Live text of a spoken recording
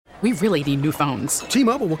We really need new phones.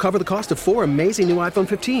 T-Mobile will cover the cost of 4 amazing new iPhone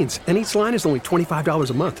 15s, and each line is only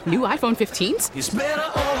 $25 a month. New iPhone 15s? It's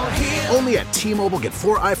better over here. Only at T-Mobile, get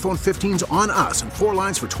 4 iPhone 15s on us and 4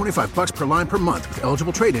 lines for $25 per line per month with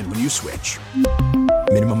eligible trade-in when you switch.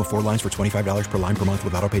 Minimum of 4 lines for $25 per line per month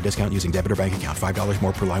with autopay discount using debit or bank account. $5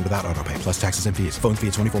 more per line without autopay, plus taxes and fees. Phone fee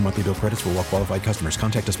at 24 monthly bill credits for well-qualified customers.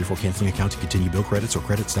 Contact us before canceling account to continue bill credits or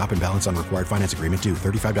credit stop and balance on required finance agreement due.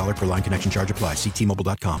 $35 per line connection charge applies. See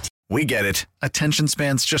T-Mobile.com. We get it. Attention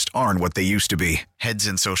spans just aren't what they used to be. Heads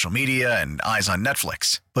in social media and eyes on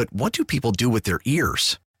Netflix. But what do people do with their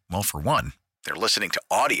ears? Well, for one, they're listening to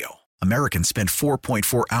audio. Americans spend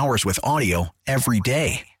 4.4 hours with audio every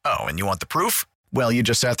day. Oh, and you want the proof? Well, you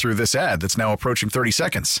just sat through this ad that's now approaching 30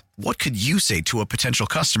 seconds. What could you say to a potential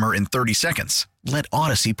customer in 30 seconds? Let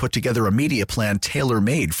Odyssey put together a media plan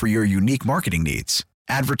tailor-made for your unique marketing needs.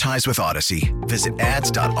 Advertise with Odyssey. Visit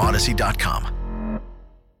ads.odyssey.com.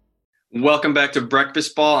 Welcome back to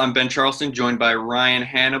Breakfast Ball. I'm Ben Charleston, joined by Ryan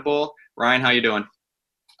Hannibal. Ryan, how you doing?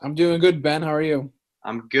 I'm doing good, Ben. How are you?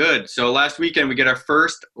 I'm good. So last weekend we get our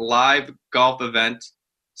first live golf event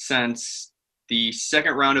since the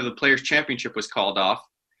second round of the Players Championship was called off.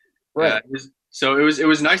 Right. It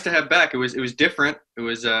was nice to have back. It was different. It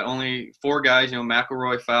was only 4 guys,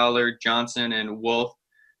 McIlroy, Fowler, Johnson, and Wolff.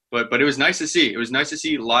 But it was nice to see. It was nice to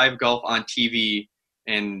see live golf on TV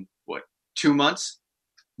in 2 months.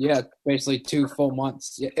 Yeah, basically 2 full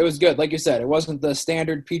months. It was good. Like you said, it wasn't the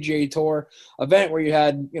standard PGA Tour event where you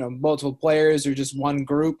had, multiple players or just one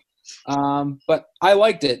group. But I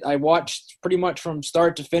liked it. I watched pretty much from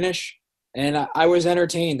start to finish, and I was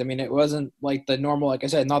entertained. I mean, it wasn't like the normal, like I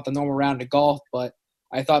said, not the normal round of golf, but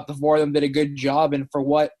I thought the 4 of them did a good job. And for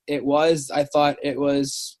what it was, I thought it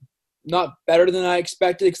was not better than I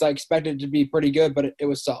expected, because I expected it to be pretty good, but it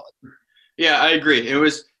was solid. Yeah, I agree. It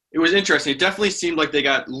was interesting. It definitely seemed like they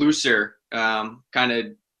got looser, kind of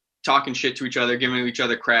talking shit to each other, giving each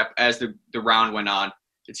other crap as the round went on.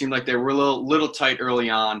 It seemed like they were a little tight early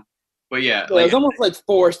on. But yeah. It was almost like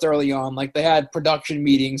forced early on. Like they had production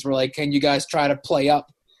meetings where like, can you guys try to play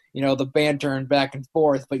up, the banter and back and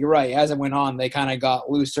forth. But you're right. As it went on, they kind of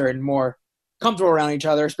got looser and more comfortable around each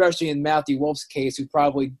other, especially in Matthew Wolff's case, who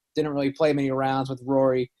probably didn't really play many rounds with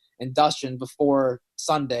Rory and Dustin before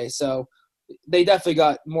Sunday. So they definitely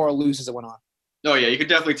got more loose as it went on. Oh, yeah, you could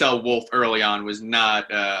definitely tell Wolff early on was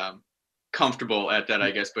not comfortable at that,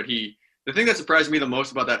 I guess. But the thing that surprised me the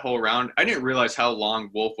most about that whole round, I didn't realize how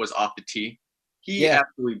long Wolff was off the tee. He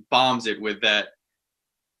absolutely bombs it with that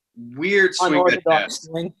weird swing. Unorthodox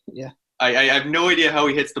swing. Yeah. I have no idea how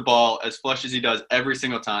he hits the ball as flush as he does every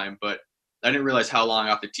single time, but I didn't realize how long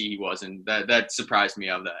off the tee he was, and that surprised me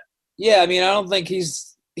of that. Yeah, I mean, I don't think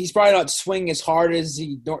he's probably not swinging as hard as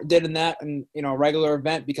he did in that regular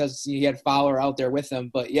event, because he had Fowler out there with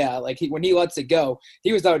him. But yeah, like when he lets it go,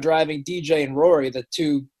 he was out driving DJ and Rory, the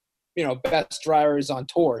 2 best drivers on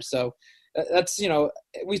tour. So that's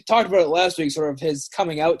we talked about it last week, sort of his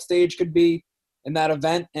coming out stage could be in that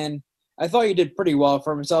event, and I thought he did pretty well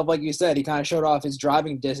for himself. Like you said, he kind of showed off his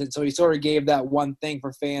driving distance, so he sort of gave that one thing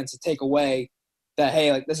for fans to take away, that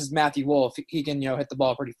hey, like this is Matthew Wolff, he can hit the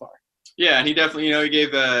ball pretty far. Yeah, and he definitely, he gave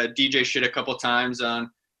DJ shit a couple times on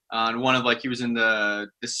one of, like, he was in the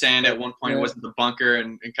sand at one point, it wasn't the bunker,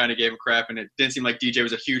 and kind of gave him crap, and it didn't seem like DJ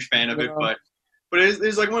was a huge fan of it, but it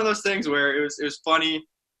was like one of those things where it was funny.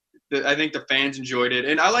 I think the fans enjoyed it,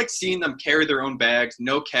 and I like seeing them carry their own bags,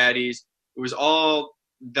 no caddies. It was all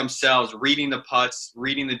themselves, reading the putts,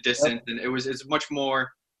 reading the distance, and it's much more,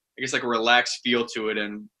 I guess, like a relaxed feel to it,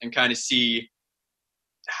 and kind of see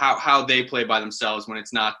how they play by themselves when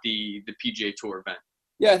it's not the PGA Tour event.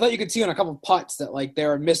 Yeah, I thought you could see on a couple of putts that like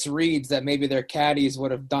there are misreads that maybe their caddies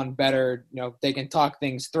would have done better. They can talk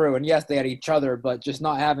things through. And yes, they had each other, but just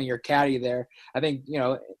not having your caddy there, I think,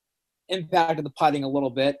 impacted the putting a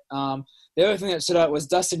little bit. The other thing that stood out was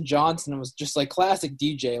Dustin Johnson was just like classic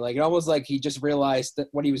DJ. Like it almost like he just realized that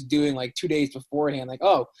what he was doing like 2 days beforehand. Like,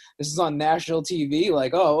 oh, this is on national TV.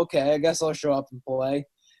 Like, oh, okay, I guess I'll show up and play.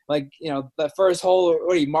 Like, the first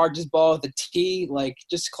hole, he marked his ball at the tee, like,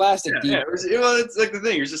 just classic. Yeah, it's like the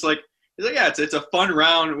thing. It's just like, it's a fun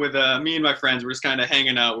round with me and my friends. We're just kind of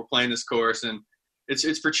hanging out. We're playing this course, and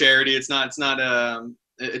it's for charity. It's not a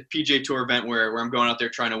PGA Tour event where I'm going out there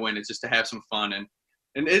trying to win. It's just to have some fun,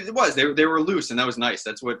 and it was. They were loose, and that was nice.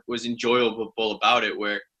 That's what was enjoyable about it.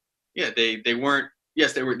 Where, they weren't.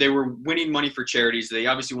 Yes, they were winning money for charities. They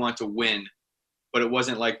obviously wanted to win, but it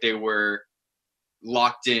wasn't like they were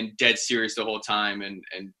locked in, dead serious the whole time, and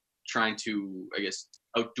trying to, I guess,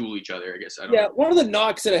 outduel each other. I guess I don't know. One of the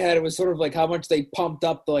knocks that I had was sort of like how much they pumped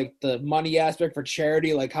up the money aspect for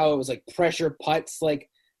charity, like how it was like pressure putts. Like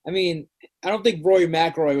I mean, I don't think Rory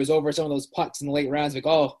McIlroy was over some of those putts in the late rounds. Like,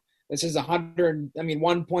 oh, this is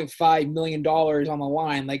 $1.5 million on the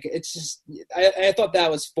line. Like, it's just, I thought that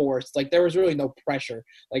was forced. Like, there was really no pressure.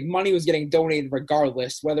 Like, money was getting donated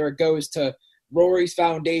regardless, whether it goes to Rory's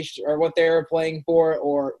foundation or what they were playing for,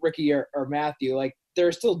 or Ricky or Matthew. Like,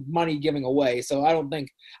 there's still money giving away. So I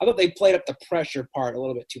thought they played up the pressure part a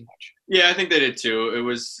little bit too much. Yeah, I think they did too. It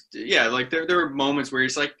was, like there were moments where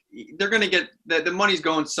it's like, they're going to get the money's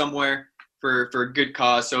going somewhere for a good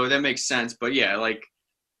cause. So that makes sense. But yeah, like,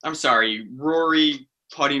 I'm sorry, Rory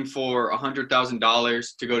putting for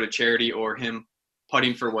 $100,000 to go to charity, or him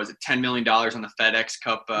putting for, was it $10 million on the FedEx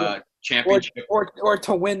Cup championship? Or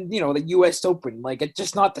to win, the U.S. Open. Like, it's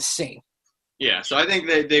just not the same. Yeah, so I think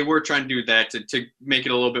they were trying to do that to make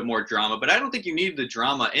it a little bit more drama. But I don't think you need the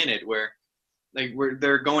drama in it where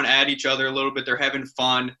they're going at each other a little bit. They're having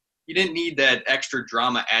fun. You didn't need that extra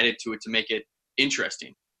drama added to it to make it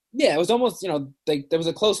interesting. Yeah, it was almost, there was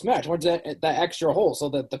a close match. What's that extra hole? So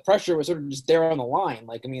the pressure was sort of just there on the line.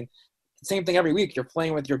 Like, I mean, same thing every week. You're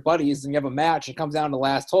playing with your buddies and you have a match. It comes down to the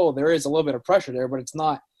last hole. There is a little bit of pressure there, but it's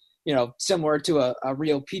not, similar to a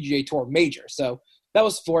real PGA Tour major. So that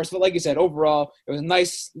was forced. But like you said, overall, it was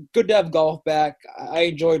nice. Good to have golf back. I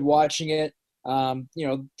enjoyed watching it.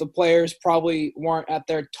 The players probably weren't at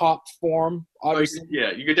their top form, obviously.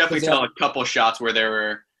 Yeah, you could definitely tell a couple shots where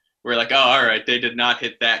we're like, oh, all right, they did not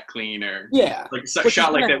hit that clean, or like a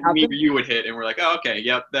shot like that maybe you would hit, and we're like, oh, okay,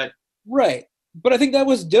 yep, that. Right. But I think that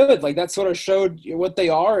was good. Like, that sort of showed what they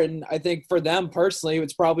are, and I think for them personally,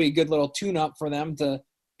 it's probably a good little tune-up for them to,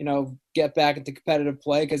 get back into competitive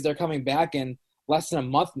play, because they're coming back in less than a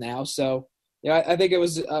month now. So, I think it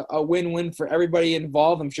was a win-win for everybody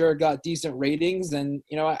involved. I'm sure it got decent ratings, and,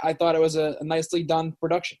 I thought it was a nicely done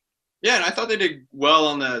production. Yeah, and I thought they did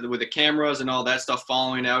well with the cameras and all that stuff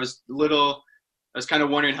following. I was kind of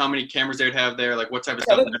wondering how many cameras they would have there, like what type of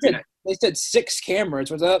stuff. They said 6 cameras,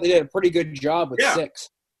 which I thought they did a pretty good job with 6.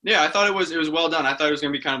 Yeah, I thought it was well done. I thought it was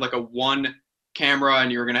going to be kind of like a one camera,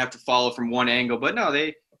 and you were going to have to follow from one angle. But no,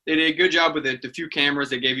 they did a good job with it. The few cameras,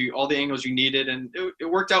 they gave you all the angles you needed, and it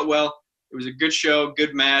worked out well. It was a good show,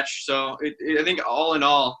 good match. So I think all in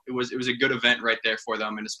all, it was a good event right there for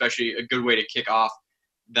them, and especially a good way to kick off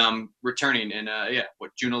them returning in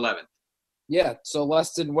June 11th. Yeah, so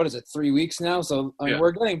less than 3 weeks now. So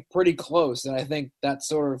we're getting pretty close, and I think that's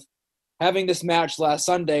sort of having this match last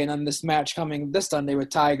Sunday and then this match coming this Sunday with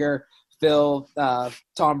Tiger, Phil,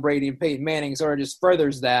 Tom Brady, and Peyton Manning sort of just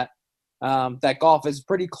furthers that golf is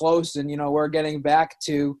pretty close, and we're getting back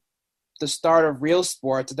to the start of real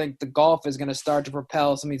sports. I think the golf is going to start to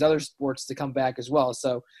propel some of these other sports to come back as well.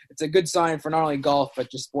 So it's a good sign for not only golf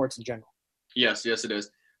but just sports in general. Yes, it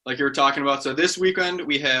is. Like you were talking about, so this weekend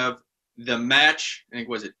we have the match, I think,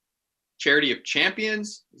 was it Charity of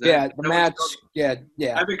Champions? The match. Yeah.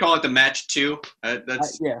 I've been calling it the match 2.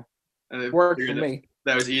 Worked for me.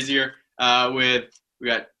 That was easier. We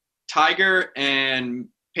got Tiger and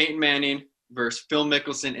Peyton Manning versus Phil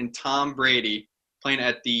Mickelson and Tom Brady playing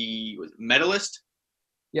at the Medalist.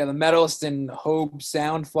 Yeah, the Medalist in Hobe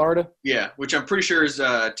Sound, Florida. Yeah, which I'm pretty sure is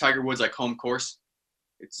Tiger Woods' home course.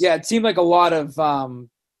 It seemed like a lot of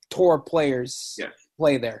tour players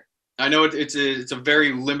play there. I know it's a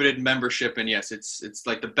very limited membership, and yes, it's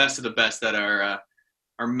like the best of the best that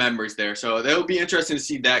are members there. So it'll be interesting to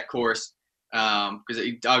see that course, because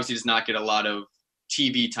it obviously does not get a lot of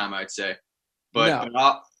TV time, I'd say. But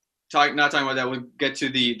not talking about that. We'll get to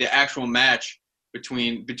the actual match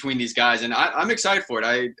between these guys, and I'm excited for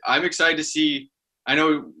it. I'm excited to see. I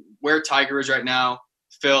know where Tiger is right now.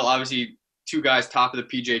 Phil, obviously, 2 guys top of the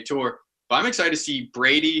PGA Tour. But I'm excited to see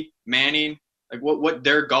Brady, Manning, like what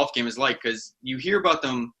their golf game is like, because you hear about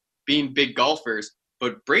them being big golfers,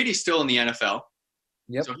 but Brady's still in the NFL.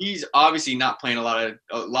 Yep. So he's obviously not playing a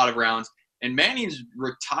lot of rounds, and Manning's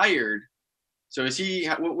retired. So is he?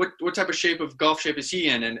 What type of golf shape is he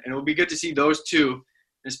in? And it'll be good to see those two,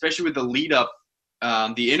 especially with the lead up,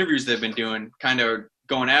 the interviews they've been doing, kind of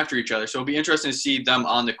going after each other. So it'll be interesting to see them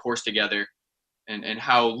on the course together, and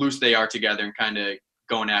how loose they are together and kind of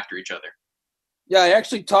going after each other. Yeah, I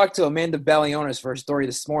actually talked to Amanda Balionis for a story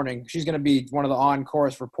this morning. She's going to be one of the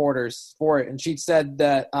on-course reporters for it, and she said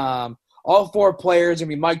that all 4 players are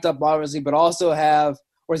going to be mic'd up, obviously, but also have,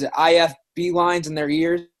 IFB lines in their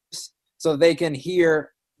ears so they can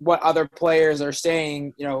hear what other players are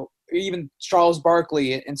saying, even Charles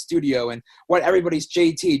Barkley in studio, and what everybody's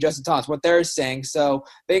Justin Thomas, what they're saying, so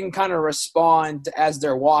they can kind of respond as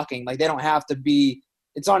they're walking. Like, they don't have to be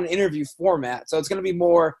 – it's on an interview format, so it's going to be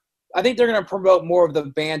more – I think they're going to promote more of the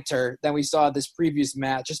banter than we saw this previous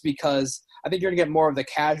match, just because I think you're going to get more of the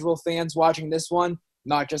casual fans watching this one.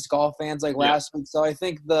 not just golf fans like last week. So I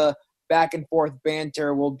think the back and forth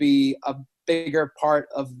banter will be a bigger part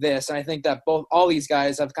of this. And I think that all these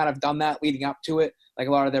guys have kind of done that leading up to it. Like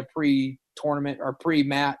a lot of their pre-tournament or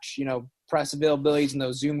pre-match, press availabilities and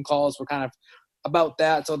those Zoom calls were kind of about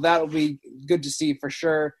that. So that'll be good to see for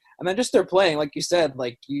sure. And then just their playing, like you said,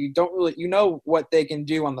 like you don't really, what they can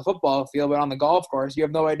do on the football field, but on the golf course, you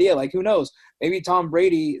have no idea. Like who knows? Maybe Tom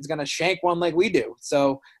Brady is going to shank one like we do.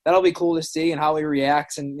 So that'll be cool to see and how he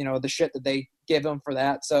reacts and, the shit that they give him for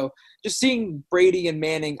that. So just seeing Brady and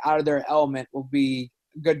Manning out of their element will be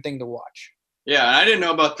a good thing to watch. Yeah, I didn't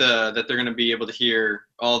know about that they're going to be able to hear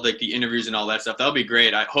all the interviews and all that stuff. That'll be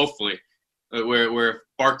great. Hopefully, where if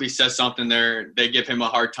Barkley says something there, they give him a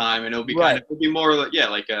hard time, and it'll be it'll be more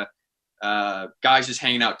like a guys just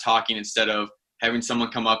hanging out talking instead of having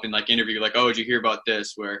someone come up and interview you, like, oh, did you hear about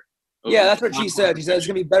this? That's what she said. She said it's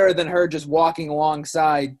going to be better than her just walking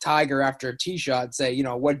alongside Tiger after a tee shot, say,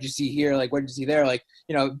 what did you see here? Like, what did you see there? Like,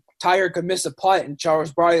 Tiger could miss a putt and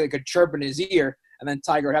Charles Barkley could chirp in his ear, and then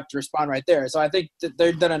Tiger would have to respond right there. So I think that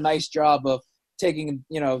they've done a nice job of taking,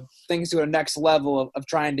 things to a next level of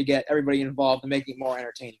trying to get everybody involved and making it more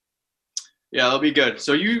entertaining. Yeah, that'll be good.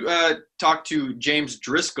 So you talked to James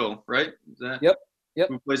Driscoll, right? Is that Yep.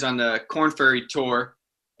 Who plays on the Korn Ferry Tour.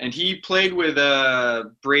 And he played with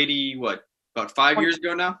Brady, about 5 years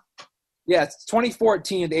ago now? Yeah, it's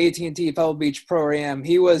 2014 at the AT&T Pebble Beach Pro-Am.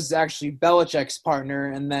 He was actually Belichick's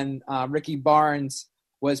partner, and then Ricky Barnes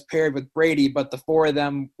was paired with Brady, but the four of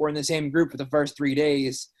them were in the same group for the first 3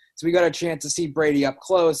 days. So we got a chance to see Brady up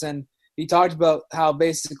close, and he talked about how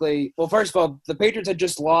basically – well, first of all, the Patriots had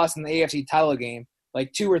just lost in the AFC title game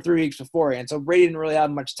like 2 or 3 weeks beforehand, so Brady didn't really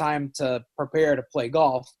have much time to prepare to play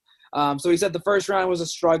golf. So he said the first round was a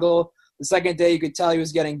struggle. The second day, you could tell he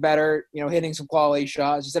was getting better, hitting some quality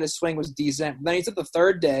shots. He said his swing was decent. But then he said the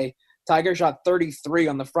third day, Tiger shot 33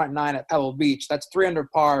 on the front nine at Pebble Beach. That's 3 under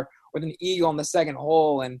par with an eagle on the second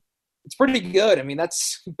hole, and it's pretty good. I mean,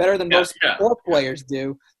 that's better than most golf players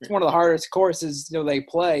do. It's one of the hardest courses they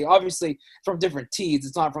play. Obviously, from different tees.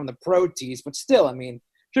 It's not from the pro tees, but still, I mean,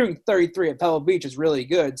 shooting 33 at Pebble Beach is really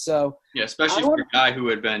good. So yeah, especially for a guy who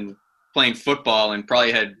had been playing football and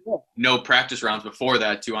probably had no practice rounds before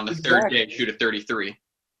that to on the third day shoot a 33.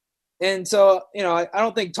 And so, I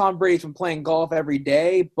don't think Tom Brady's been playing golf every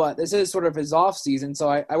day, but this is sort of his off season. So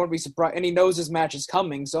I wouldn't be surprised. And he knows his match is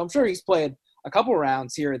coming. So I'm sure he's played a couple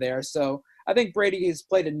rounds here or there. So I think Brady has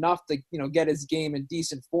played enough to, get his game in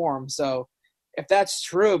decent form. So if that's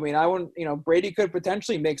true, I mean, I wouldn't, Brady could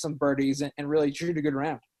potentially make some birdies and really shoot a good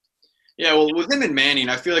round. Yeah. Well, with him and Manning,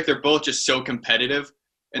 I feel like they're both just so competitive.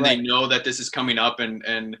 And they know that this is coming up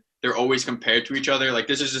and they're always compared to each other. Like,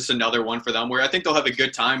 this is just another one for them where I think they'll have a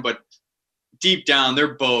good time, but deep down,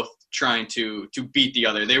 they're both trying to beat the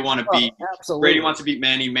other. They want to beat – Brady wants to beat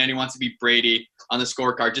Manning. Manning wants to beat Brady on the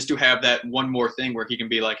scorecard just to have that one more thing where he can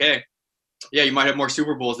be like, hey, yeah, you might have more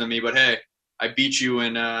Super Bowls than me, but, hey, I beat you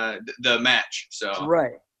in the match. So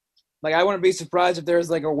right. Like, I wouldn't be surprised if there's,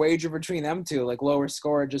 like, a wager between them two, like lower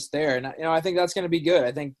score just there. And, I think that's going to be good.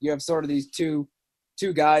 I think you have sort of these two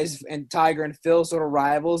guys, and Tiger and Phil sort of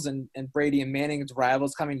rivals, and Brady and Manning's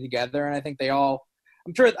rivals coming together. And I think they all –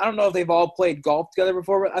 I'm sure – I don't know if they've all played golf together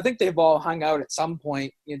before, but I think they've all hung out at some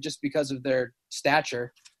point just because of their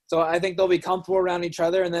stature. So I think they'll be comfortable around each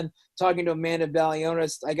other. And then talking to Amanda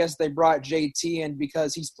Balionis, I guess they brought JT in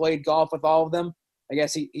because he's played golf with all of them. I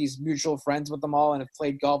guess he's mutual friends with them all and have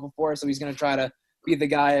played golf before, so he's going to try to be the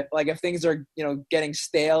guy. Like, if things are, getting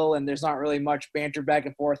stale and there's not really much banter back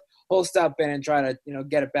and forth, he'll step in and try to,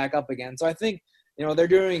 get it back up again. So I think, they're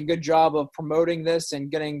doing a good job of promoting this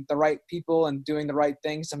and getting the right people and doing the right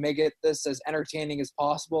things to make this as entertaining as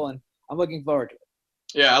possible, and I'm looking forward to it.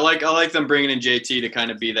 Yeah, I like them bringing in JT to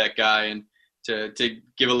kind of be that guy and to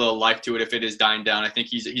give a little life to it if it is dying down. I think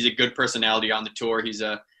he's a good personality on the tour. He's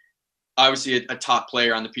obviously a top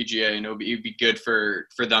player on the PGA, and it would be good for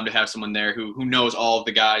them to have someone there who knows all of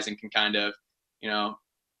the guys and can kind of,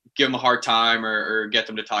 give them a hard time or get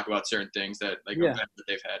them to talk about certain things that they've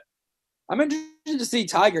had. I'm interested to see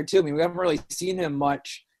Tiger too. I mean, we haven't really seen him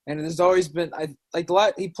much, and there's always been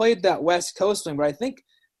he played that West Coast thing, but I think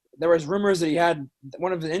there was rumors that he had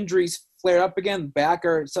one of his injuries flared up again,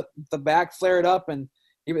 the back flared up, and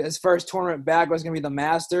his first tournament back was going to be the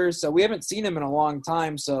Masters. So we haven't seen him in a long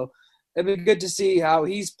time. So it'd be good to see how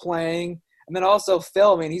he's playing. And then also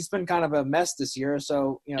Phil, I mean, he's been kind of a mess this year.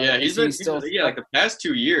 So, yeah, he's like the past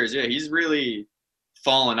 2 years. Yeah, he's really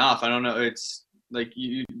fallen off. I don't know. It's like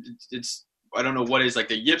I don't know what is like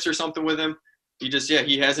the yips or something with him.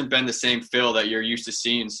 He hasn't been the same Phil that you're used to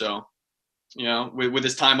seeing. So, with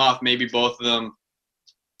his time off, maybe both of them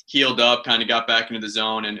healed up, kind of got back into the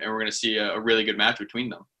zone, and we're going to see a really good match between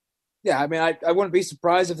them. Yeah, I mean, I wouldn't be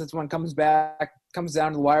surprised if this one comes down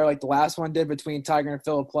to the wire like the last one did between Tiger and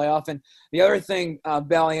Phil playoff. And the other thing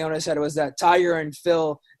Baliona said was that Tiger and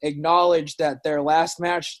Phil acknowledged that their last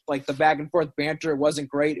match, like the back and forth banter, wasn't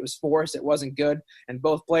great. It was forced. It wasn't good. And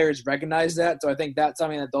both players recognized that. So I think that's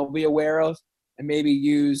something that they'll be aware of and maybe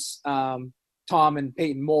use Tom and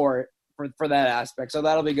Peyton more for that aspect. So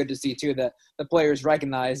that'll be good to see, too, that the players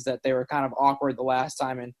recognize that they were kind of awkward the last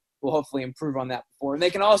time and will hopefully improve on that before. And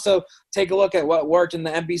they can also take a look at what worked in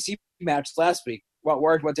the NBC match last week, what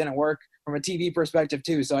worked, what didn't work from a TV perspective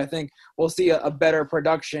too. So I think we'll see a better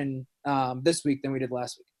production this week than we did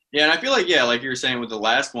last week. Yeah, and I feel like, like you were saying with the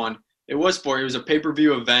last one, it was a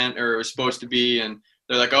pay-per-view event, or it was supposed to be, and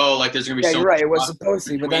they're like, oh, like there's going to be you're right, it was supposed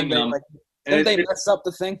to be, but then they mess up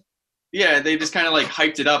the thing? Yeah, they just kind of like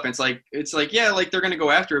hyped it up. And it's like, yeah, like they're going to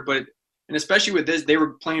go after it, but and especially with this, they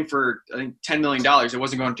were playing for, I think, $10 million. It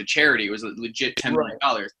wasn't going to charity. It was legit $10 million.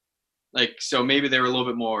 Like, so maybe they were a little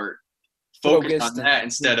bit more focused on that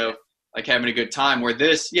instead of, like, having a good time. Where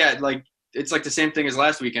this, like, it's like the same thing as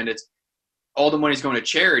last weekend. It's all the money's going to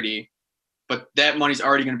charity, but that money's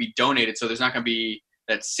already going to be donated. So there's not going to be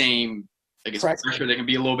that same, I guess, pressure. They can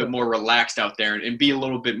be a little bit more relaxed out there and be a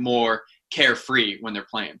little bit more carefree when they're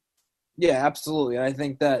playing. Yeah, absolutely. I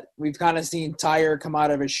think that we've kind of seen Tiger come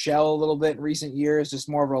out of his shell a little bit in recent years, just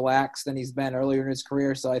more relaxed than he's been earlier in his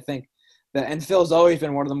career. So I think that, and Phil's always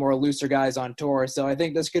been one of the more looser guys on tour. So I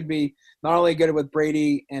think this could be not only good with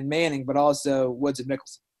Brady and Manning, but also Woods and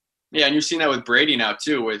Mickelson. Yeah, and you've seen that with Brady now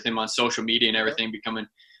too, with him on social media and everything becoming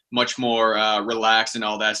much more relaxed and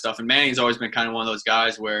all that stuff. And Manning's always been kind of one of those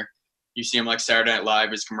guys where you see him like Saturday Night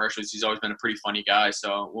Live, his commercials. He's always been a pretty funny guy.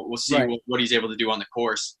 So we'll see what he's able to do on the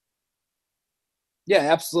course.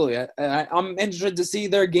 Yeah, absolutely. I'm interested to see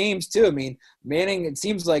their games too. I mean, Manning, it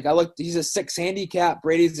seems like he's a 6 handicap,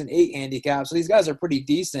 Brady's an 8 handicap, so these guys are pretty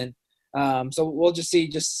decent. So we'll just see,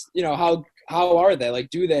 how are they?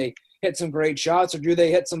 Like, do they hit some great shots or do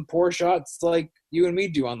they hit some poor shots like you and me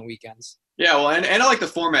do on the weekends? Yeah, well, and I like the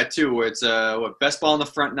format too, where it's best ball on the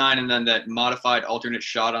front 9 and then that modified alternate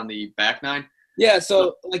shot on the back 9. Yeah,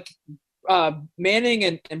 so like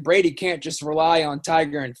Manning and Brady can't just rely on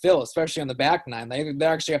Tiger and Phil, especially on the back 9. They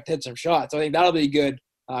actually have to hit some shots. So I think that'll be good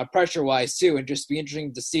pressure-wise too, and just be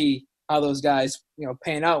interesting to see how those guys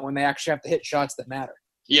pan out when they actually have to hit shots that matter.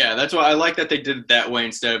 Yeah, that's why I like that they did it that way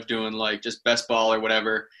instead of doing like just best ball or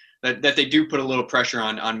whatever. That they do put a little pressure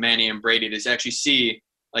on Manny and Brady to actually see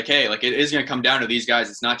like, hey, like it is going to come down to these guys.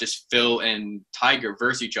 It's not just Phil and Tiger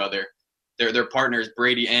versus each other. Their partners,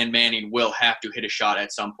 Brady and Manning, will have to hit a shot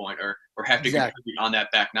at some point or have to contribute on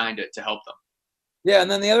that back 9 to help them. Yeah, and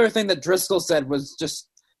then the other thing that Driscoll said was just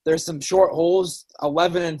there's some short holes,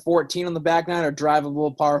 11 and 14 on the back 9 are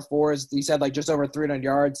drivable par 4s. He said like just over 300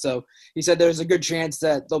 yards. So he said there's a good chance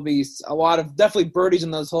that there'll be a lot of definitely birdies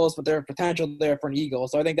in those holes, but there's potential there for an eagle.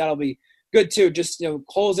 So I think that'll be good too. Just,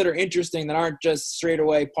 holes that are interesting that aren't just straight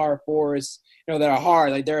away par 4s, that are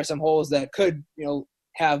hard. Like there are some holes that could,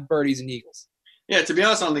 have birdies and eagles. Yeah, to be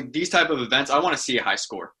honest, on these type of events, I want to see a high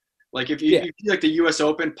score. Like if you see like the U.S.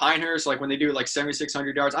 Open, Pinehurst, like when they do like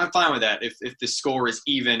 7,600 yards, I'm fine with that if the score is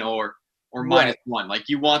even or -1. Like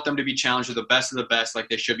you want them to be challenged with the best of the best, like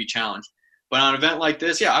they should be challenged. But on an event like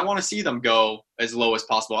this, I want to see them go as low as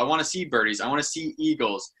possible. I want to see birdies. I want to see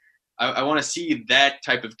eagles. I want to see that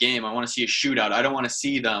type of game. I want to see a shootout. I don't want to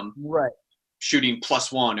see them shooting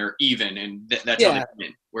 +1 or even, and that's how they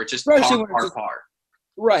win, where it's just par.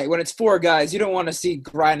 Right. When it's 4 guys, you don't want to see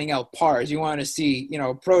grinding out pars. You want to see,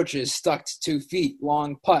 approaches stuck to 2 feet,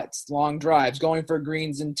 long putts, long drives, going for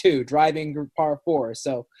greens in 2, driving par 4.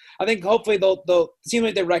 So I think hopefully they'll seem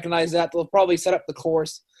like they recognize that. They'll probably set up the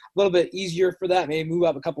course a little bit easier for that, maybe move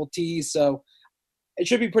up a couple tees. So it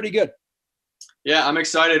should be pretty good. Yeah, I'm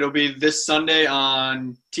excited. It'll be this Sunday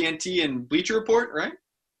on TNT and Bleacher Report, right?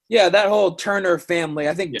 Yeah, that whole Turner family.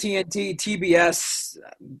 I think TNT, TBS,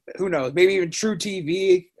 who knows, maybe even True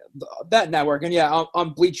TV, that network. And on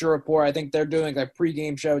Bleacher Report, I think they're doing a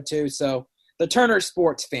pregame show too. So the Turner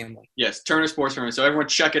Sports family. Yes, Turner Sports family. So everyone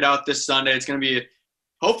check it out this Sunday. It's going to be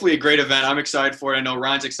hopefully a great event. I'm excited for it. I know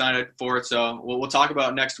Ryan's excited for it. So we'll talk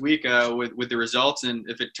about next week with the results and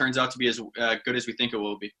if it turns out to be as good as we think it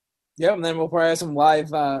will be. Yeah, and then we'll probably have some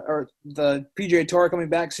live or the PGA Tour coming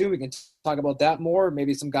back soon. We can talk about that more.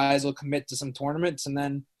 Maybe some guys will commit to some tournaments, and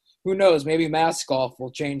then who knows? Maybe Mass Golf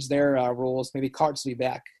will change their rules. Maybe carts will be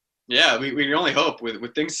back. Yeah, we can only hope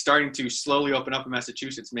with things starting to slowly open up in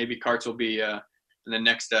Massachusetts. Maybe carts will be in the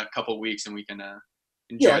next couple of weeks, and we can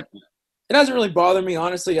enjoy. Yeah, it hasn't really bothered me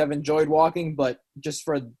honestly. I've enjoyed walking, but just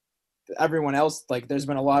for everyone else, like there's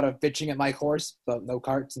been a lot of bitching at my course about no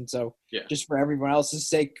carts, and so just for everyone else's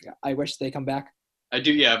sake, I wish they come back. I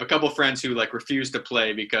do. Yeah, I have a couple friends who like refuse to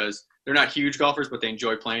play because they're not huge golfers, but they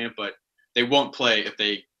enjoy playing it. But they won't play if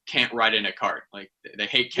they can't ride in a cart. Like they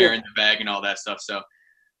hate carrying the bag and all that stuff. So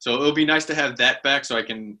it'll be nice to have that back, so I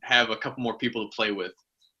can have a couple more people to play with.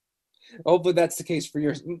 Hopefully that's the case for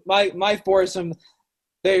yours. My foursome,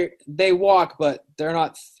 they walk, but they're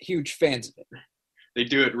not huge fans of it. They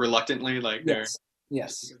do it reluctantly, like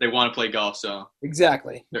yes, they want to play golf, so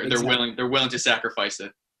exactly. They're willing to sacrifice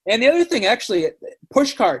it. And the other thing, actually,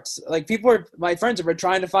 push carts. Like my friends have been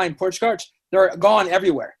trying to find push carts. They're gone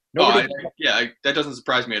everywhere. That doesn't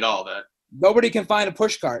surprise me at all. That nobody can find a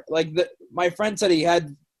push cart. Like my friend said, he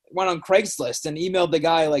went on Craigslist and emailed the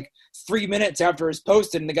guy like 3 minutes after it was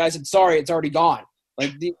posted, and the guy said, "Sorry, it's already gone."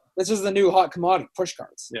 Like this is the new hot commodity, push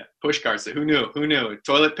carts. Yeah, push carts. Who knew?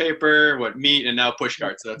 Toilet paper, meat, and now push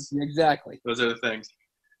carts. That's exactly. Those are the things.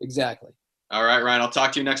 Exactly. All right, Ryan. I'll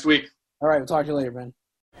talk to you next week. All right, we'll talk to you later, Ben.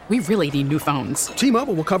 We really need new phones.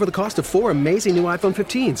 T-Mobile will cover the cost of 4 amazing new iPhone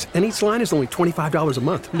 15s, and each line is only $25 a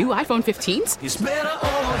month. New iPhone 15s? It's better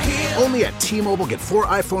over here. Only at T-Mobile, get 4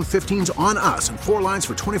 iPhone 15s on us and 4 lines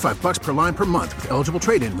for $25 per line per month with eligible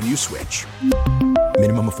trade-in when you switch.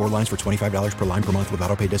 Minimum of 4 lines for $25 per line per month with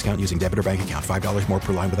auto-pay discount using debit or bank account. $5 more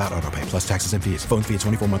per line without auto-pay, plus taxes and fees. Phone fee at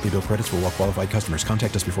 24 monthly bill credits for well-qualified customers.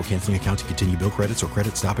 Contact us before canceling account to continue bill credits or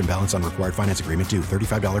credit stop and balance on required finance agreement due.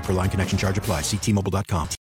 $35 per line connection charge applies. See T-Mobile.com.